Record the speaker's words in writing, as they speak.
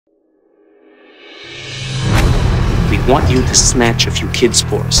want you to snatch a few kids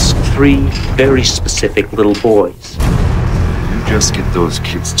for us. 3 very specific little boys. You just get those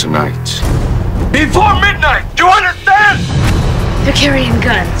kids tonight. Before midnight! Do you understand? They're carrying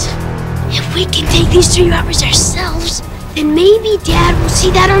guns. If we can take these 3 robbers ourselves, then maybe Dad will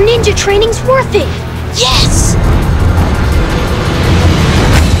see that our ninja training's worth it. Yes!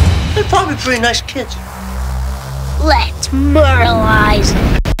 They're probably pretty nice kids. Let's moralize.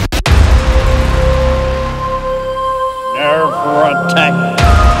 Never attack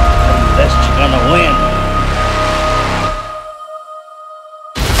unless you're gonna win.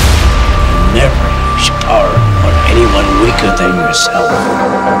 Never use power on anyone weaker than yourself.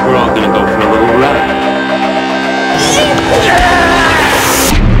 We're all gonna go for a little ride.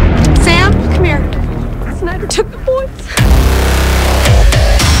 Sam, come here. Snyder took the boys.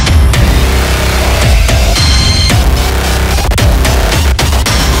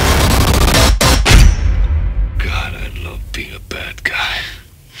 God, I love being a bad guy.